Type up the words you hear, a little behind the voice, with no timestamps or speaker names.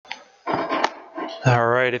All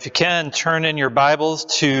right, if you can, turn in your Bibles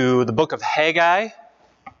to the book of Haggai,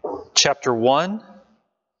 chapter 1.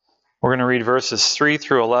 We're going to read verses 3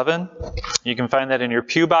 through 11. You can find that in your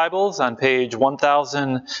pew Bibles on page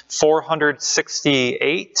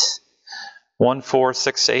 1468,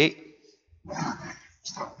 1468.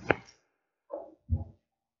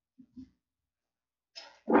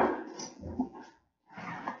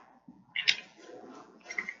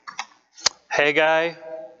 Haggai,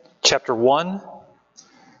 chapter 1,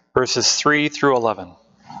 verses 3 through 11.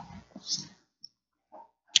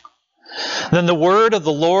 Then the word of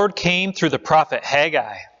the Lord came through the prophet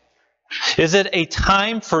Haggai. Is it a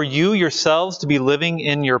time for you yourselves to be living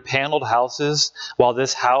in your paneled houses while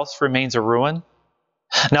this house remains a ruin?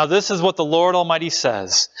 Now this is what the Lord Almighty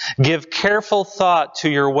says. Give careful thought to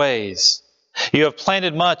your ways. You have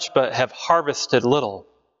planted much but have harvested little.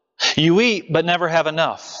 You eat but never have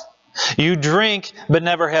enough. You drink but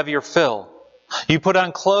never have your fill. You put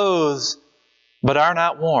on clothes but are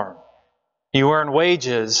not warm. You earn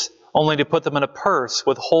wages only to put them in a purse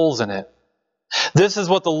with holes in it. This is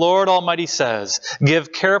what the Lord Almighty says.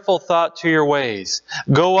 Give careful thought to your ways.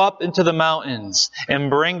 Go up into the mountains and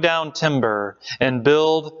bring down timber and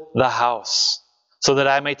build the house, so that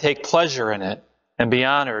I may take pleasure in it and be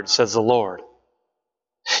honored, says the Lord.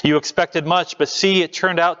 You expected much, but see, it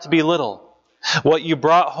turned out to be little. What you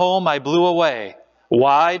brought home I blew away.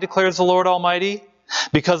 Why, declares the Lord Almighty?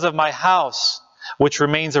 Because of my house, which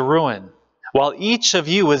remains a ruin, while each of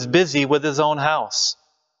you is busy with his own house.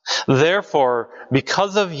 Therefore,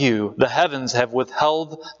 because of you, the heavens have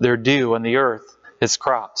withheld their dew and the earth its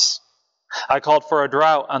crops. I called for a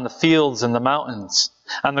drought on the fields and the mountains,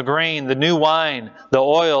 on the grain, the new wine, the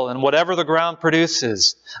oil, and whatever the ground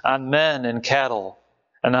produces, on men and cattle,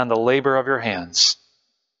 and on the labor of your hands.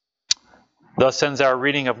 Thus ends our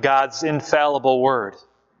reading of God's infallible word.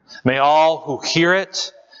 May all who hear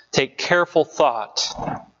it take careful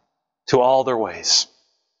thought to all their ways.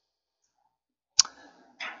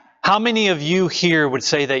 How many of you here would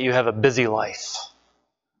say that you have a busy life?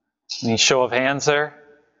 Any show of hands there?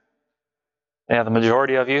 Yeah, the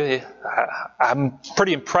majority of you. I'm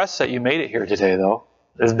pretty impressed that you made it here today, though.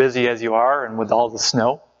 As busy as you are and with all the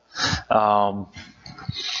snow.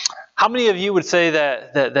 How many of you would say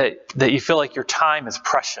that you feel like your time is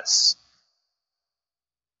precious?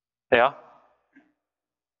 Yeah?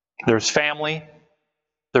 There's family.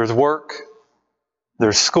 There's work.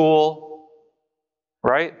 There's school.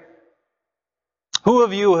 Right? Who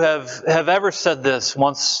of you have ever said this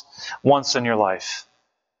once in your life?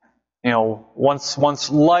 You know, once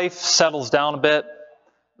life settles down a bit,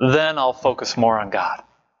 then I'll focus more on God.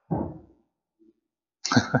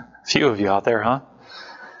 A few of you out there, huh?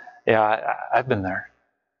 Yeah, I've been there.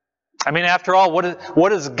 I mean, after all, what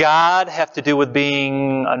does God have to do with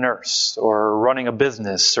being a nurse or running a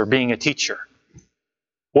business or being a teacher?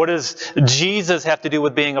 What does Jesus have to do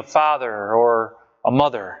with being a father or a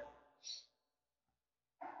mother?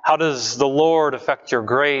 How does the Lord affect your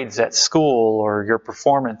grades at school or your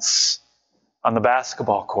performance on the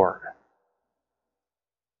basketball court?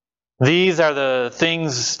 These are the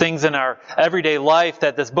things in our everyday life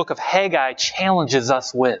that this book of Haggai challenges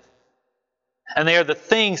us with. And they are the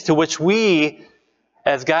things to which we,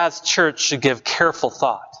 as God's church, should give careful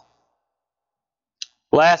thought.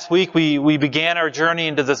 Last week, we began our journey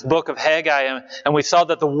into this book of Haggai, and we saw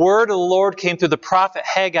that the word of the Lord came through the prophet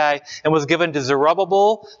Haggai and was given to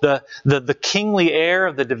Zerubbabel, the kingly heir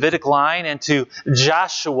of the Davidic line, and to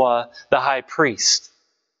Joshua, the high priest.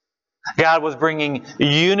 God was bringing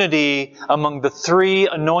unity among the three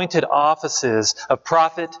anointed offices of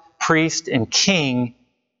prophet, priest, and king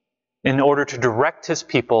in order to direct his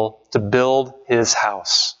people to build his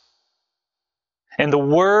house. And the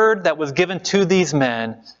word that was given to these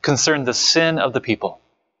men concerned the sin of the people.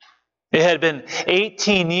 It had been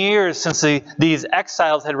 18 years since these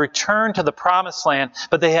exiles had returned to the promised land,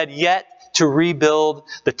 but they had yet to rebuild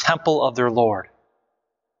the temple of their Lord.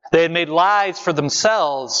 They had made lives for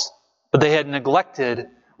themselves, but they had neglected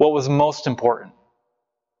what was most important.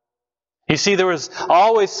 You see, there was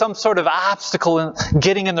always some sort of obstacle in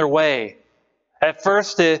getting in their way. At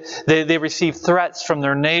first, they received threats from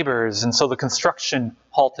their neighbors, and so the construction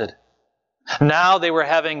halted. Now they were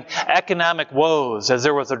having economic woes as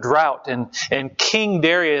there was a drought, and King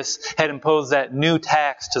Darius had imposed that new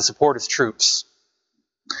tax to support his troops.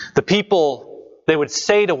 The people, they would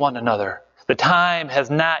say to one another, the time has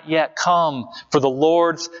not yet come for the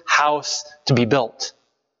Lord's house to be built.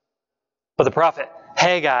 But the prophet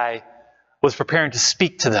Haggai was preparing to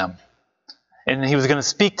speak to them. And he was going to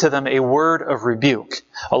speak to them a word of rebuke,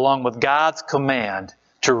 along with God's command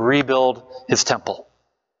to rebuild his temple.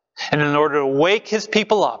 And in order to wake his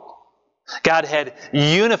people up, God had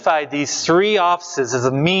unified these three offices as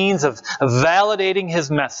a means of validating his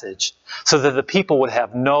message so that the people would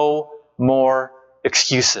have no more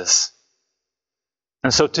excuses.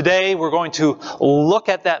 And so today we're going to look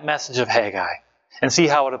at that message of Haggai and see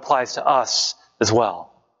how it applies to us as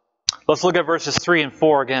well. Let's look at verses 3 and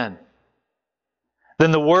 4 again.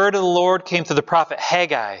 Then the word of the Lord came to the prophet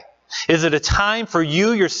Haggai. Is it a time for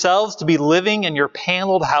you yourselves to be living in your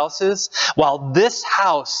paneled houses while this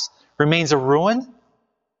house remains a ruin?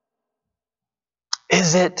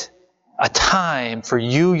 Is it a time for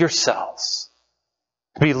you yourselves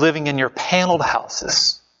to be living in your paneled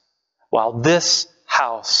houses while this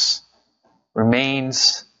house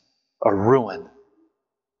remains a ruin?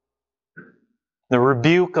 The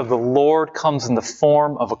rebuke of the Lord comes in the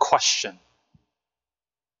form of a question.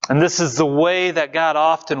 And this is the way that God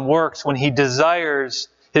often works when he desires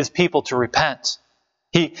his people to repent.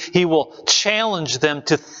 He will challenge them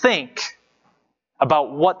to think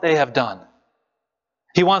about what they have done.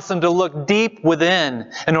 He wants them to look deep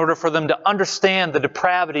within in order for them to understand the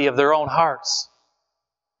depravity of their own hearts.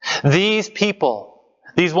 These people,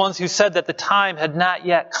 these ones who said that the time had not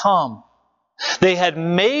yet come, they had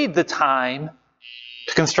made the time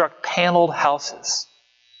to construct paneled houses.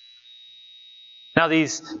 Now,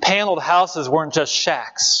 these paneled houses weren't just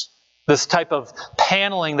shacks. This type of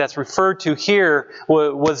paneling that's referred to here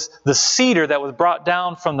was the cedar that was brought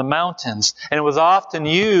down from the mountains, and it was often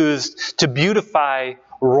used to beautify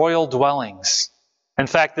royal dwellings. In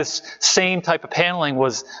fact, this same type of paneling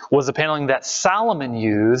was the paneling that Solomon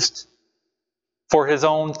used for his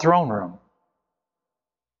own throne room.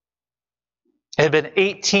 It had been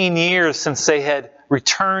 18 years since they had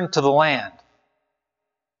returned to the land.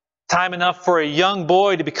 Time enough for a young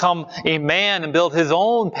boy to become a man and build his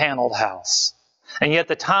own paneled house. And yet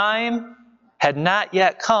the time had not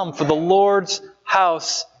yet come for the Lord's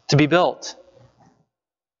house to be built.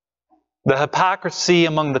 The hypocrisy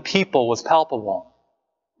among the people was palpable.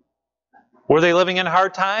 Were they living in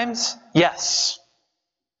hard times? Yes.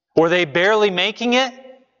 Were they barely making it?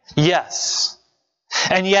 Yes.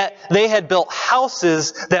 And yet they had built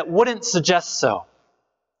houses that wouldn't suggest so.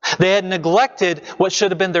 They had neglected what should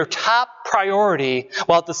have been their top priority,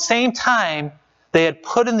 while at the same time they had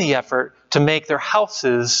put in the effort to make their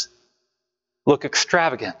houses look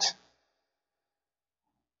extravagant.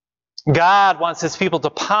 God wants his people to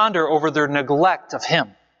ponder over their neglect of him.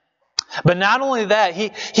 But not only that,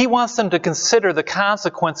 he wants them to consider the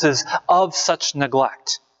consequences of such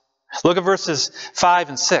neglect. Look at verses 5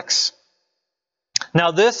 and 6.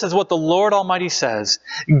 Now this is what the Lord Almighty says.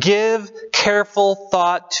 Give careful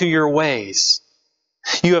thought to your ways.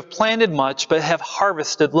 You have planted much, but have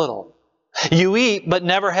harvested little. You eat, but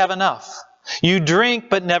never have enough. You drink,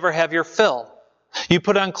 but never have your fill. You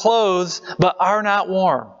put on clothes, but are not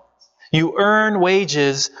warm. You earn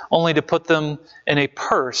wages, only to put them in a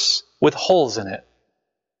purse with holes in it.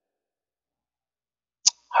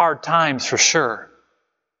 Hard times for sure.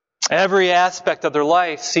 Every aspect of their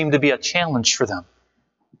life seemed to be a challenge for them.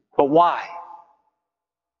 But why?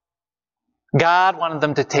 God wanted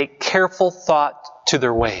them to take careful thought to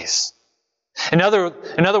their ways. In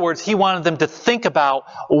other words, he wanted them to think about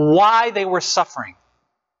why they were suffering.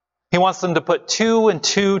 He wants them to put two and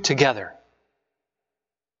two together.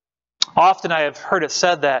 Often I have heard it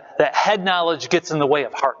said that head knowledge gets in the way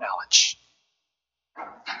of heart knowledge.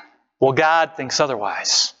 Well, God thinks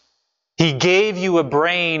otherwise. He gave you a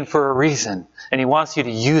brain for a reason, and he wants you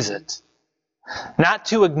to use it. Not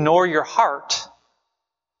to ignore your heart,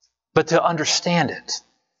 but to understand it.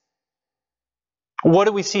 What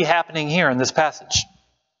do we see happening here in this passage?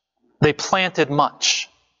 They planted much.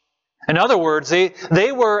 In other words,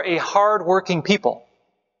 they were a hard-working people.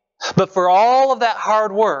 But for all of that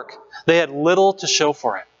hard work, they had little to show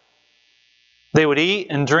for it. They would eat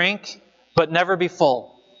and drink, but never be full.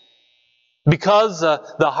 Because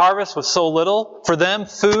the harvest was so little, for them,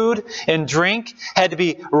 food and drink had to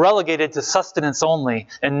be relegated to sustenance only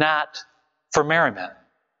and not for merriment.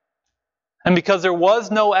 And because there was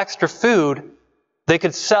no extra food, they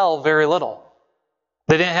could sell very little.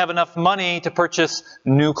 They didn't have enough money to purchase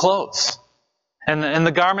new clothes. And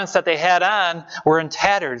the garments that they had on were in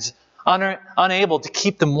tatters, unable to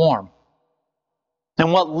keep them warm.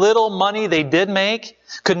 And what little money they did make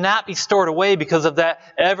could not be stored away because of that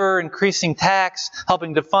ever-increasing tax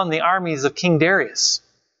helping to fund the armies of King Darius.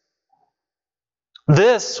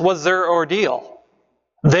 This was their ordeal.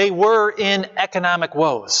 They were in economic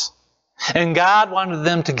woes. And God wanted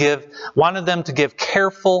them to give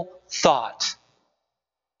careful thought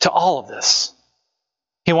to all of this.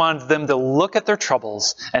 He wanted them to look at their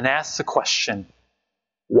troubles and ask the question,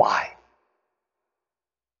 why?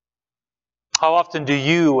 How often do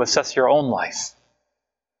you assess your own life?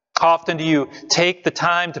 How often do you take the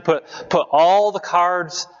time to put all the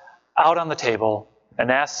cards out on the table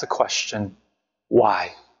and ask the question,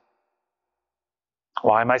 why?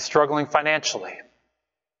 Why am I struggling financially?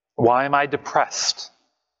 Why am I depressed?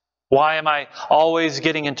 Why am I always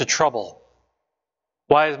getting into trouble?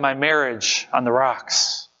 Why is my marriage on the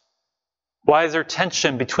rocks? Why is there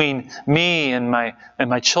tension between me and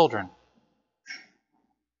my children?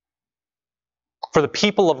 For the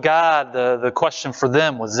people of God, the question for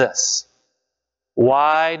them was this: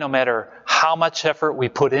 why, no matter how much effort we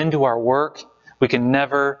put into our work, we can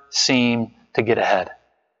never seem to get ahead?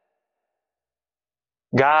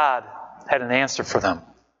 God had an answer for them.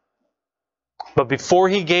 But before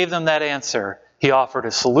he gave them that answer, he offered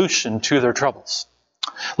a solution to their troubles.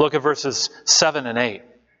 Look at verses 7 and 8.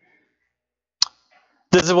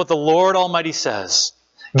 This is what the Lord Almighty says: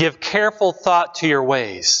 give careful thought to your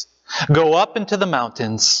ways. Go up into the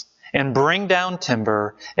mountains and bring down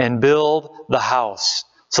timber and build the house,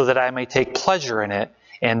 so that I may take pleasure in it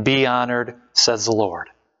and be honored, says the Lord.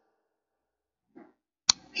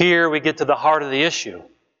 Here we get to the heart of the issue.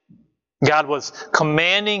 God was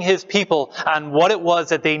commanding his people on what it was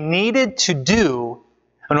that they needed to do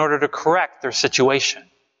in order to correct their situation.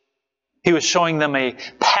 He was showing them a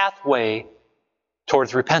pathway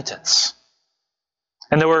towards repentance.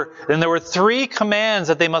 And there were three commands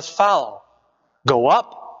that they must follow: go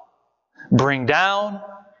up, bring down,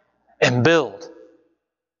 and build.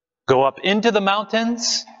 Go up into the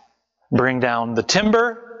mountains, bring down the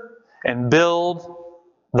timber, and build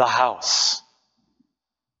the house.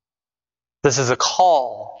 This is a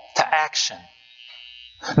call to action.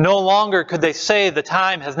 No longer could they say the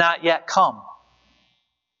time has not yet come.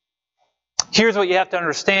 Here's what you have to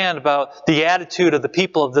understand about the attitude of the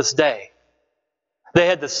people of this day. They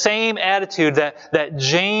had the same attitude that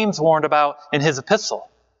James warned about in his epistle: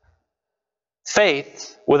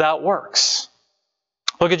 faith without works.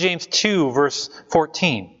 Look at James 2, verse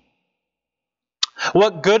 14.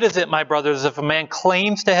 What good is it, my brothers, if a man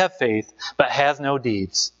claims to have faith but has no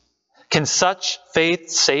deeds? Can such faith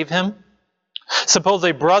save him? Suppose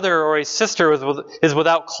a brother or a sister is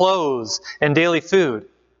without clothes and daily food.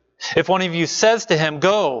 If one of you says to him,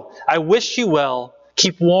 "Go, I wish you well,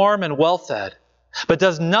 keep warm and well fed," but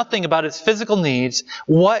does nothing about his physical needs,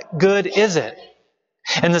 what good is it?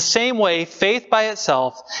 In the same way, faith by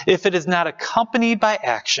itself, if it is not accompanied by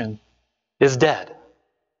action, is dead.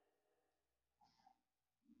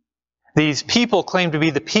 These people claim to be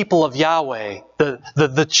the people of Yahweh,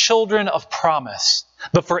 the children of promise.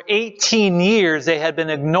 But for 18 years, they had been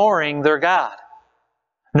ignoring their God.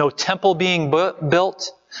 No temple being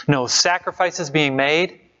built, no sacrifices being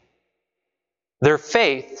made. Their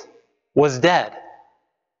faith was dead.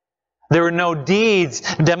 There were no deeds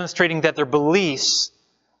demonstrating that their beliefs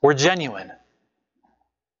were genuine.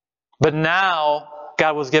 But now,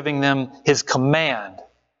 God was giving them his command,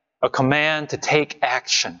 a command to take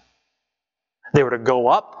action. They were to go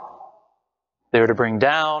up, they were to bring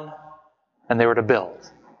down, and they were to build.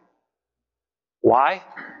 Why?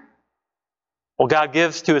 Well, God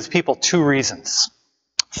gives to his people two reasons.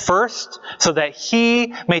 First, so that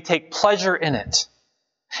he may take pleasure in it.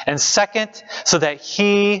 And second, so that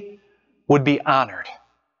he would be honored.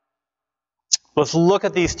 Let's look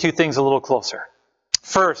at these two things a little closer.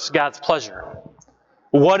 First, God's pleasure.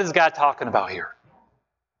 What is God talking about here?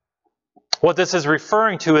 What this is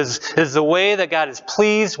referring to is the way that God is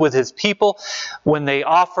pleased with his people when they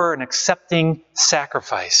offer an accepting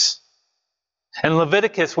sacrifice. In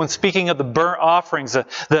Leviticus, when speaking of the burnt offerings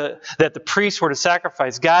that the priests were to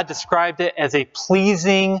sacrifice, God described it as a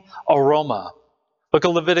pleasing aroma. Look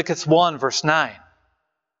at Leviticus 1, verse 9.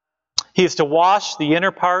 He is to wash the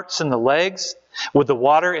inner parts and the legs with the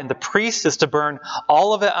water, and the priest is to burn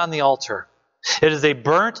all of it on the altar. It is a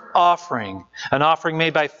burnt offering, an offering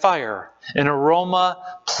made by fire, an aroma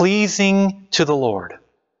pleasing to the Lord.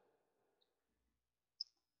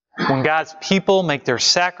 When God's people make their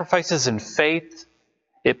sacrifices in faith,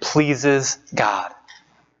 it pleases God.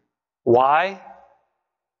 Why?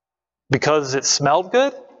 Because it smelled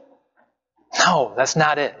good? No, that's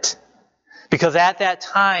not it. Because at that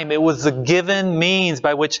time, it was the given means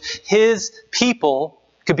by which his people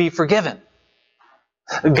could be forgiven.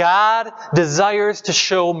 God desires to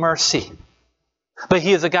show mercy, but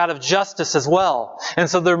he is a God of justice as well. And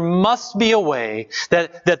so there must be a way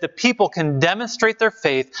that the people can demonstrate their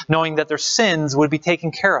faith, knowing that their sins would be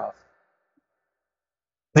taken care of.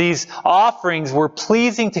 These offerings were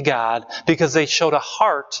pleasing to God because they showed a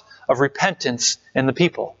heart of repentance in the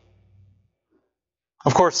people.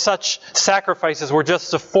 Of course, such sacrifices were just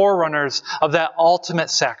the forerunners of that ultimate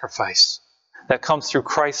sacrifice, that comes through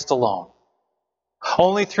Christ alone.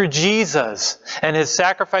 Only through Jesus and his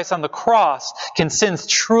sacrifice on the cross can sins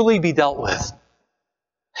truly be dealt with.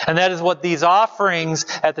 And that is what these offerings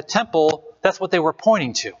at the temple, that's what they were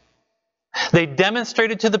pointing to. They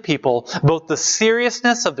demonstrated to the people both the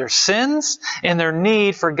seriousness of their sins and their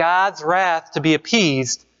need for God's wrath to be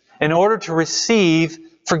appeased in order to receive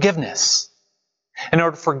forgiveness, in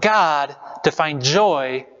order for God to find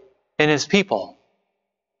joy in his people.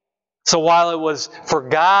 So while it was for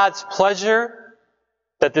God's pleasure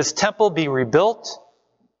that this temple be rebuilt,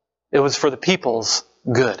 it was for the people's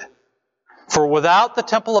good. For without the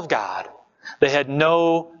temple of God, they had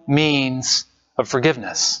no means of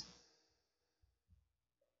forgiveness.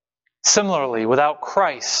 Similarly, without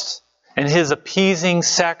Christ and his appeasing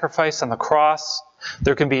sacrifice on the cross,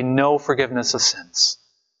 there can be no forgiveness of sins.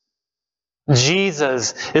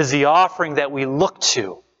 Jesus is the offering that we look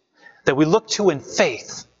to in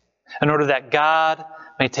faith, in order that God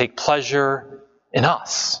may take pleasure in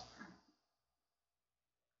us.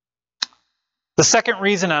 The second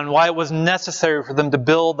reason on why it was necessary for them to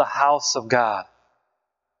build the house of God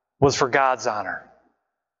was for God's honor.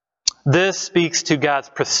 This speaks to God's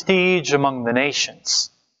prestige among the nations.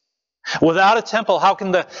 Without a temple, how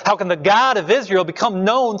can the God of Israel become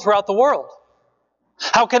known throughout the world?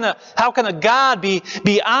 How can a God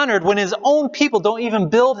be honored when his own people don't even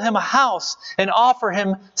build him a house and offer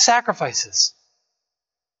him sacrifices?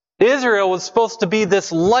 Israel was supposed to be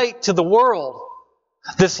this light to the world,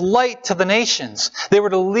 this light to the nations. They were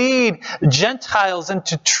to lead Gentiles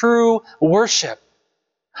into true worship.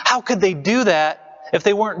 How could they do that if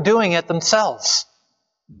they weren't doing it themselves?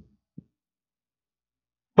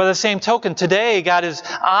 By the same token, today God is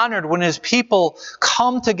honored when his people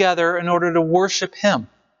come together in order to worship him.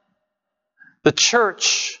 The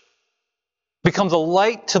church becomes a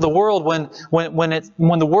light to the world when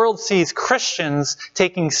the world sees Christians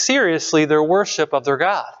taking seriously their worship of their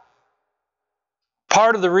God.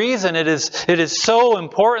 Part of the reason it is so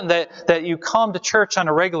important that you come to church on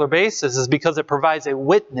a regular basis is because it provides a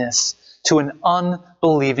witness to an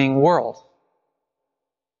unbelieving world.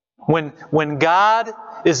 When God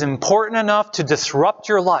is important enough to disrupt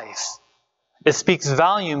your life, it speaks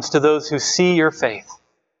volumes to those who see your faith.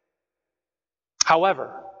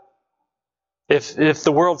 However, if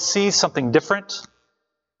the world sees something different,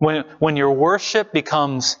 when your worship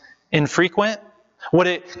becomes infrequent, what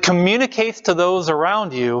it communicates to those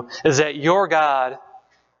around you is that your God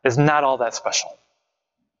is not all that special.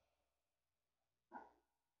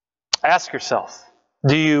 Ask yourself,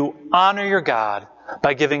 do you honor your God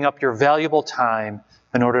by giving up your valuable time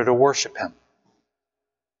in order to worship him?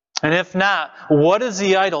 And if not, what is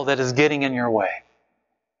the idol that is getting in your way?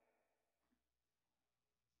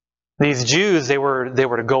 These Jews, they were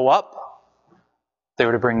to go up, they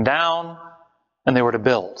were to bring down, and they were to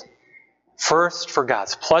build. First, for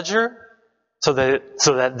God's pleasure, so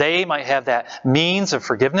that they might have that means of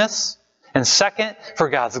forgiveness. And second, for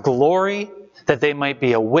God's glory, that they might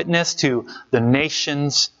be a witness to the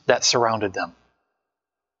nations that surrounded them.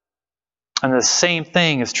 And the same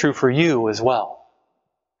thing is true for you as well.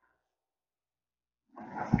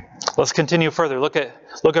 Let's continue further. Look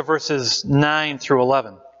at verses 9 through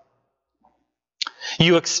 11.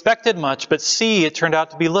 You expected much, but see, it turned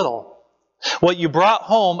out to be little. What you brought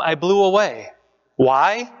home, I blew away.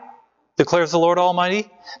 Why? Declares the Lord Almighty.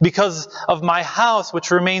 Because of my house, which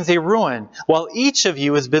remains a ruin, while each of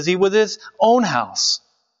you is busy with his own house.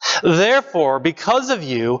 Therefore, because of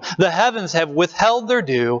you, the heavens have withheld their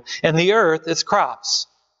dew, and the earth its crops.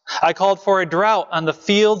 I called for a drought on the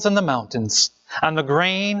fields and the mountains, on the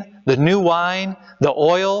grain, the new wine, the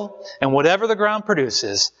oil, and whatever the ground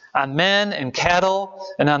produces, on men and cattle,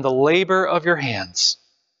 and on the labor of your hands.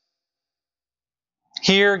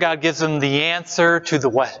 Here, God gives them the answer to the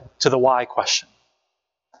why question.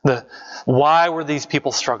 Why were these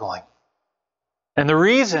people struggling? And the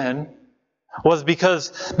reason was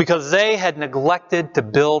because they had neglected to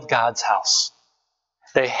build God's house.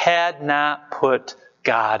 They had not put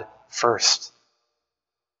God first.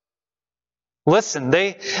 Listen,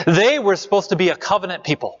 they were supposed to be a covenant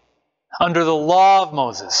people under the law of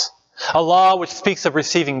Moses. A law which speaks of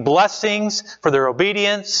receiving blessings for their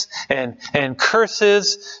obedience and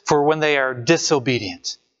curses for when they are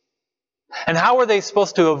disobedient. And how were they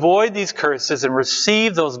supposed to avoid these curses and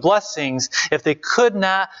receive those blessings if they could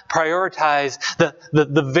not prioritize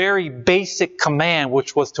the very basic command,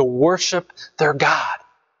 which was to worship their God?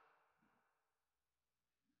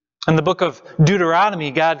 In the book of Deuteronomy,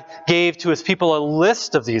 God gave to his people a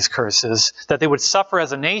list of these curses that they would suffer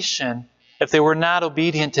as a nation if they were not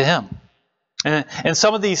obedient to him. And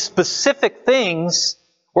some of these specific things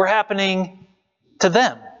were happening to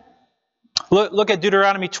them. Look at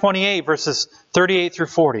Deuteronomy 28, verses 38 through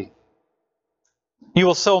 40. You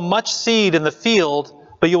will sow much seed in the field,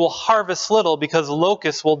 but you will harvest little because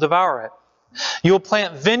locusts will devour it. You will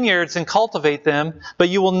plant vineyards and cultivate them, but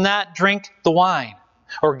you will not drink the wine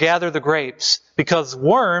or gather the grapes because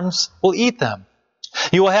worms will eat them.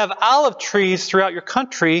 You will have olive trees throughout your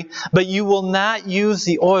country, but you will not use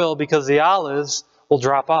the oil because the olives will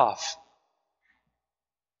drop off.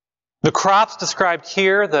 The crops described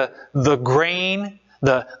here, the grain,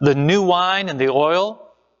 the new wine, and the oil,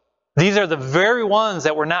 these are the very ones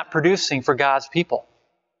that were not producing for God's people.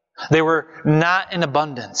 They were not in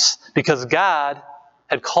abundance because God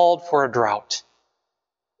had called for a drought.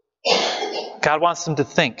 God wants them to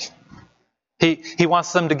think. He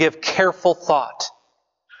wants them to give careful thought.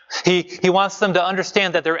 He wants them to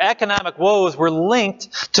understand that their economic woes were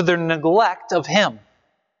linked to their neglect of Him.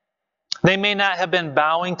 They may not have been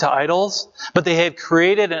bowing to idols, but they had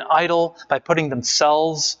created an idol by putting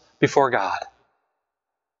themselves before God.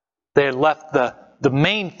 They had left the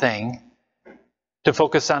main thing to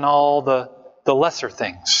focus on all the lesser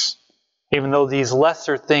things, even though these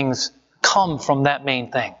lesser things come from that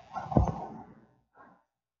main thing.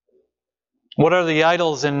 What are the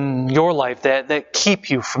idols in your life that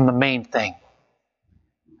keep you from the main thing?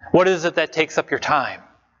 What is it that takes up your time?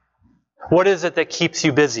 What is it that keeps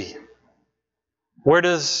you busy? Where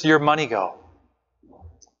does your money go?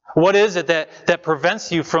 What is it that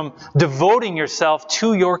prevents you from devoting yourself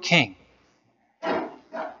to your King?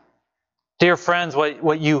 Dear friends,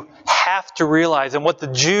 what you have to realize, and what the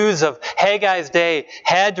Jews of Haggai's day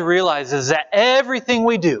had to realize, is that everything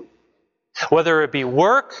we do, whether it be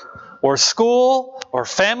work or school or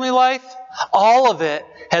family life, all of it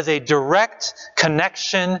has a direct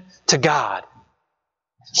connection to God.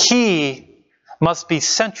 He must be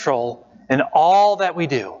central in all that we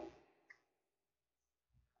do.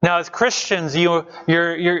 Now, as Christians,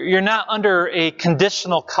 you're not under a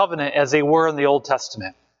conditional covenant as they were in the Old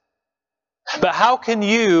Testament. But how can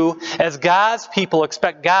you, as God's people,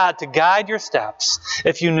 expect God to guide your steps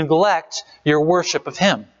if you neglect your worship of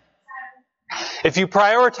Him? If you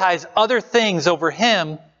prioritize other things over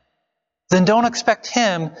Him, then don't expect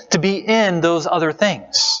Him to be in those other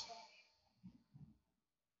things.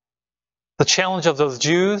 The challenge of those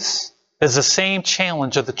Jews is the same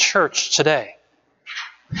challenge of the church today.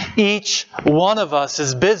 Each one of us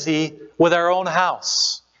is busy with our own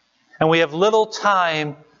house, and we have little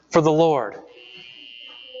time for the Lord.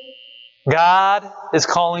 God is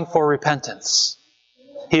calling for repentance.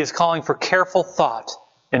 He is calling for careful thought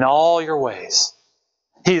in all your ways.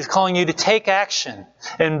 He is calling you to take action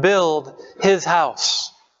and build His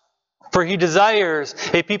house. For He desires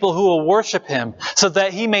a people who will worship Him so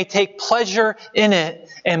that He may take pleasure in it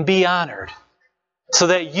and be honored. So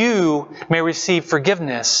that you may receive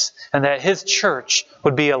forgiveness and that His church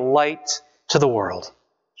would be a light to the world.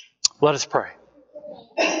 Let us pray.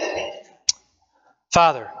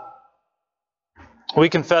 Father, we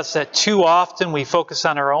confess that too often we focus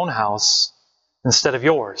on our own house instead of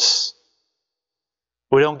yours.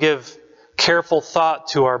 We don't give careful thought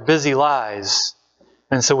to our busy lives,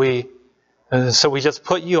 and so we just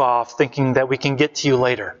put you off thinking that we can get to you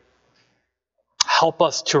later. Help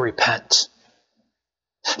us to repent.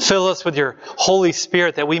 Fill us with your Holy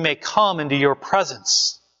Spirit that we may come into your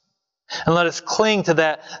presence. And let us cling to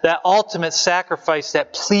that ultimate sacrifice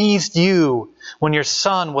that pleased you when your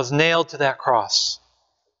Son was nailed to that cross.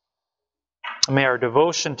 And may our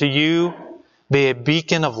devotion to you be a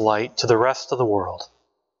beacon of light to the rest of the world.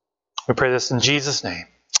 We pray this in Jesus' name.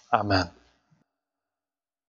 Amen.